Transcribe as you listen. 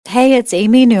Hey, it's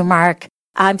Amy Newmark.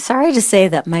 I'm sorry to say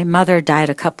that my mother died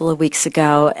a couple of weeks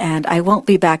ago, and I won't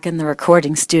be back in the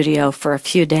recording studio for a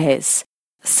few days.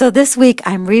 So this week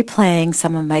I'm replaying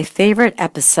some of my favorite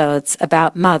episodes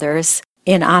about mothers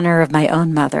in honor of my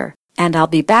own mother. And I'll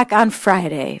be back on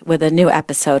Friday with a new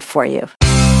episode for you.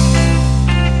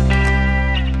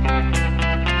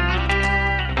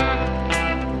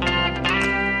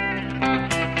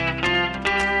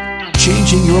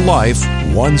 Changing your life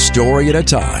one story at a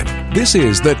time. This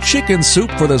is the Chicken Soup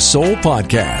for the Soul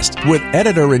podcast with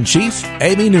Editor-in-Chief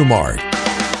Amy Newmark.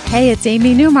 Hey, it's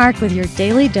Amy Newmark with your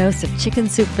daily dose of Chicken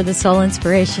Soup for the Soul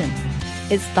inspiration.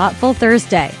 It's Thoughtful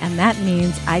Thursday, and that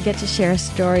means I get to share a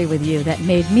story with you that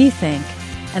made me think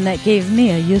and that gave me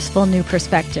a useful new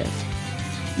perspective.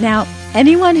 Now,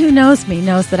 anyone who knows me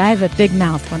knows that I have a big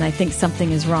mouth when I think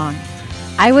something is wrong.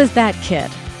 I was that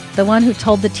kid, the one who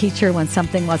told the teacher when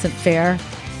something wasn't fair,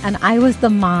 and I was the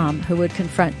mom who would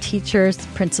confront teachers,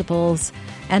 principals,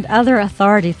 and other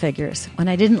authority figures when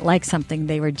I didn't like something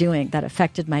they were doing that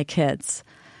affected my kids.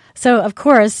 So, of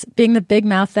course, being the big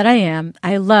mouth that I am,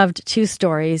 I loved two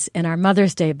stories in our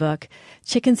Mother's Day book,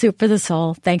 Chicken Soup for the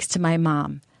Soul, Thanks to My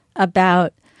Mom,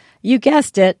 about, you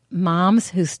guessed it, moms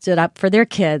who stood up for their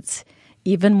kids,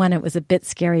 even when it was a bit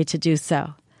scary to do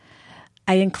so.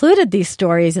 I included these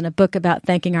stories in a book about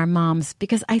thanking our moms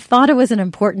because I thought it was an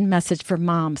important message for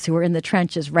moms who are in the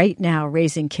trenches right now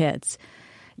raising kids.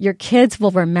 Your kids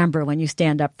will remember when you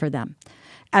stand up for them,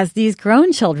 as these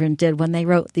grown children did when they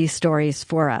wrote these stories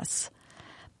for us.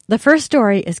 The first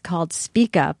story is called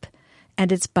Speak Up,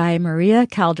 and it's by Maria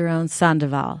Calderon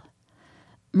Sandoval.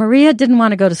 Maria didn't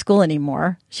want to go to school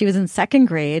anymore. She was in second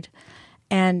grade,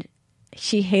 and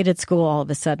she hated school all of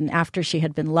a sudden after she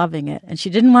had been loving it, and she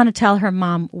didn't want to tell her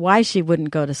mom why she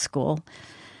wouldn't go to school.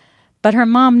 But her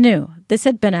mom knew this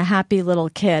had been a happy little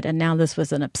kid, and now this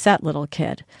was an upset little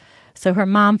kid. So her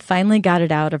mom finally got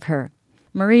it out of her.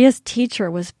 Maria's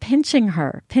teacher was pinching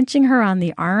her on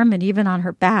the arm and even on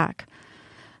her back.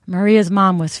 Maria's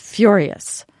mom was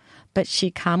furious, but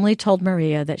she calmly told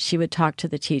Maria that she would talk to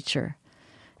the teacher.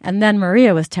 And then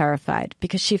Maria was terrified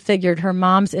because she figured her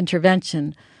mom's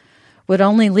intervention would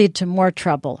only lead to more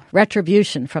trouble,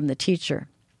 retribution from the teacher.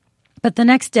 But the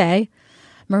next day,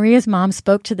 Maria's mom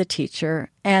spoke to the teacher,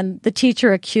 and the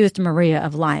teacher accused Maria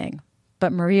of lying.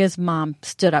 But Maria's mom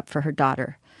stood up for her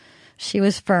daughter. She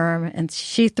was firm, and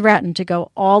she threatened to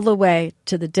go all the way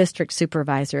to the district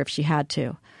supervisor if she had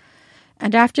to.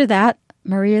 And after that,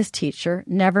 Maria's teacher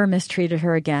never mistreated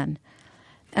her again.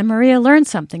 And Maria learned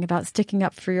something about sticking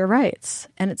up for your rights,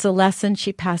 and it's a lesson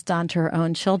she passed on to her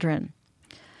own children.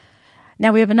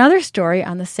 Now, we have another story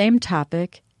on the same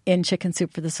topic in Chicken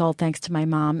Soup for the Soul, Thanks to My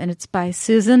Mom, and it's by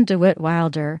Susan DeWitt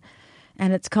Wilder,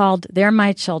 and it's called They're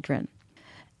My Children.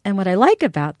 And what I like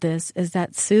about this is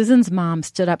that Susan's mom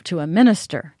stood up to a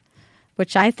minister,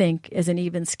 which I think is an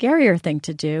even scarier thing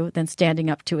to do than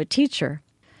standing up to a teacher.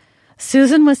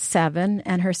 Susan was 7,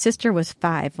 and her sister was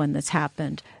 5 when this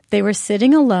happened. They were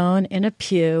sitting alone in a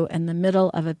pew in the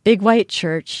middle of a big white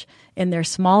church in their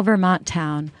small Vermont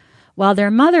town, while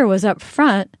their mother was up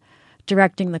front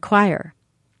directing the choir.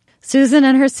 Susan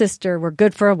and her sister were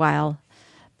good for a while,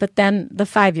 but then the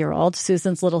 5-year-old,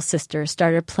 Susan's little sister,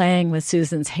 started playing with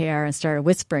Susan's hair and started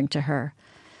whispering to her.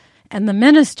 And the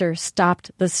minister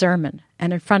stopped the sermon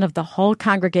and in front of the whole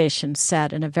congregation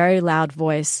said in a very loud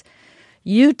voice,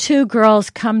 "You 2 girls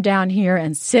come down here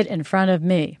and sit in front of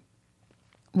me."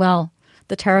 Well,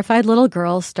 the terrified little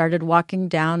girls started walking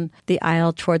down the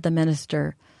aisle toward the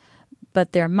minister,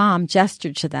 but their mom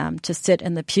gestured to them to sit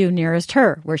in the pew nearest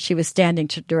her, where she was standing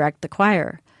to direct the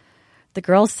choir. The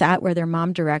girls sat where their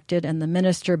mom directed, and the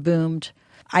minister boomed,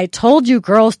 "I told you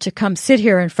girls to come sit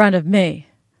here in front of me."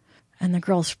 And the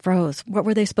girls froze. What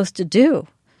were they supposed to do?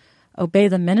 Obey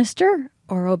the minister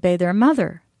or obey their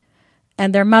mother?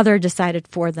 And their mother decided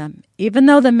for them. Even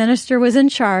though the minister was in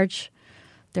charge,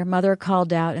 their mother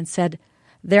called out and said,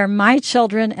 "They're my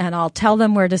children, and I'll tell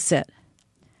them where to sit."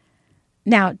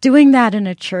 Now, doing that in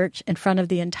a church in front of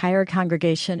the entire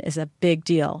congregation is a big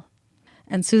deal.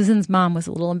 And Susan's mom was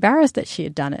a little embarrassed that she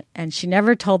had done it, and she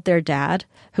never told their dad,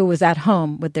 who was at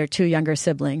home with their 2 younger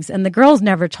siblings, and the girls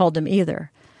never told him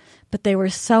either. But they were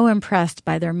so impressed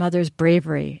by their mother's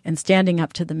bravery in standing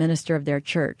up to the minister of their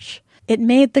church. It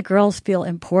made the girls feel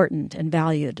important and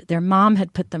valued. Their mom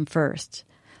had put them first.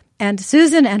 And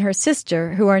Susan and her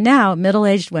sister, who are now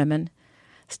middle-aged women,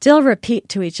 still repeat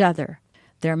to each other,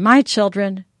 "They're my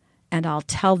children, and I'll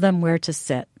tell them where to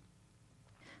sit."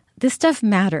 This stuff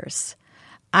matters.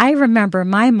 I remember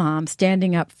my mom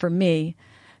standing up for me.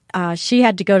 She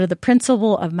had to go to the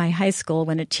principal of my high school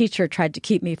when a teacher tried to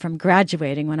keep me from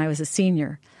graduating when I was a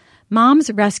senior.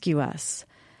 Moms rescue us.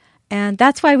 And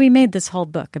that's why we made this whole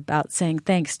book about saying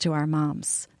thanks to our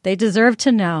moms. They deserve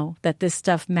to know that this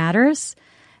stuff matters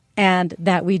and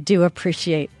that we do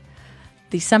appreciate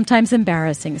the sometimes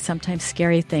embarrassing, sometimes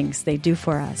scary things they do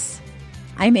for us.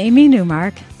 I'm Amy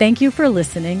Newmark. Thank you for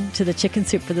listening to the Chicken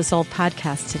Soup for the Soul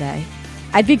podcast today.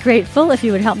 I'd be grateful if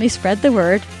you would help me spread the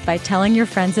word by telling your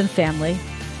friends and family.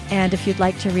 And if you'd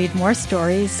like to read more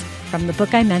stories from the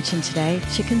book I mentioned today,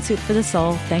 Chicken Soup for the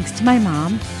Soul, Thanks to My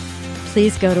Mom,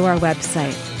 please go to our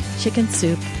website,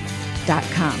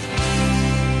 chickensoup.com.